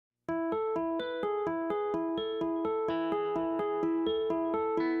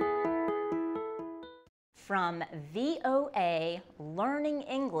From VOA Learning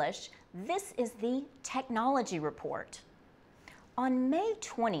English, this is the Technology Report. On May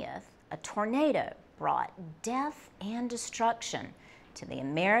 20th, a tornado brought death and destruction to the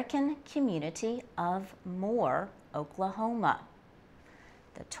American community of Moore, Oklahoma.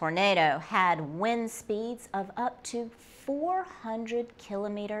 The tornado had wind speeds of up to 400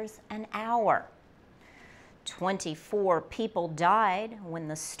 kilometers an hour. 24 people died when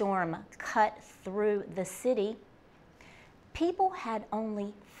the storm cut through the city. People had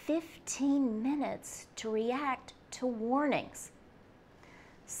only 15 minutes to react to warnings.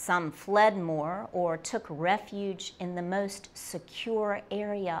 Some fled Moore or took refuge in the most secure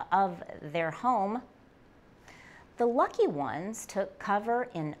area of their home. The lucky ones took cover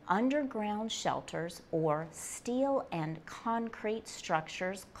in underground shelters or steel and concrete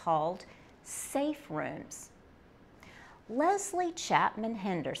structures called safe rooms. Leslie Chapman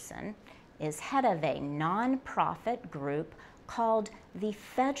Henderson is head of a nonprofit group called the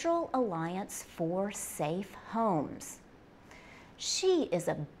Federal Alliance for Safe Homes. She is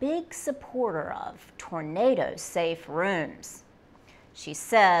a big supporter of tornado-safe rooms. She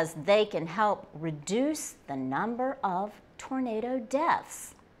says they can help reduce the number of tornado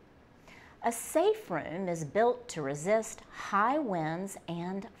deaths. A safe room is built to resist high winds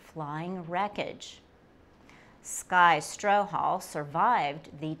and flying wreckage. Sky Strohall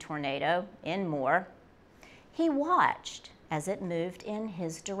survived the tornado in Moore. He watched as it moved in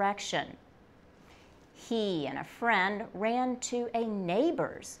his direction. He and a friend ran to a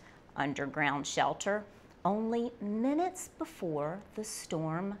neighbor's underground shelter only minutes before the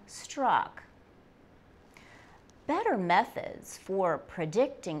storm struck. Better methods for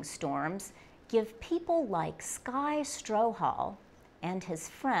predicting storms give people like Sky Strohall and his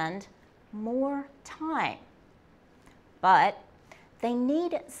friend more time. But they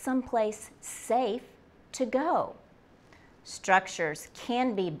need someplace safe to go. Structures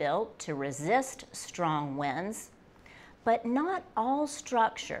can be built to resist strong winds, but not all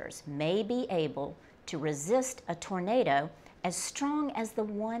structures may be able to resist a tornado as strong as the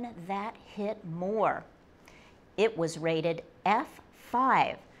one that hit Moore. It was rated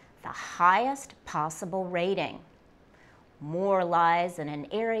F5, the highest possible rating. Moore lies in an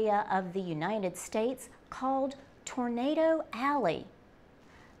area of the United States called Tornado Alley.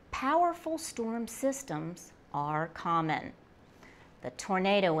 Powerful storm systems are common. The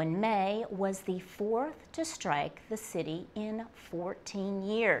tornado in May was the fourth to strike the city in 14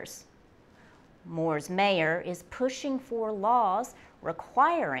 years. Moore's mayor is pushing for laws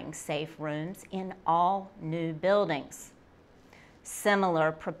requiring safe rooms in all new buildings.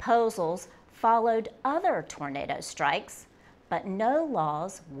 Similar proposals followed other tornado strikes, but no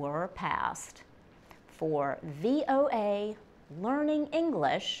laws were passed. For VOA Learning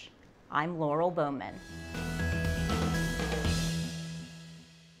English, I'm Laurel Bowman.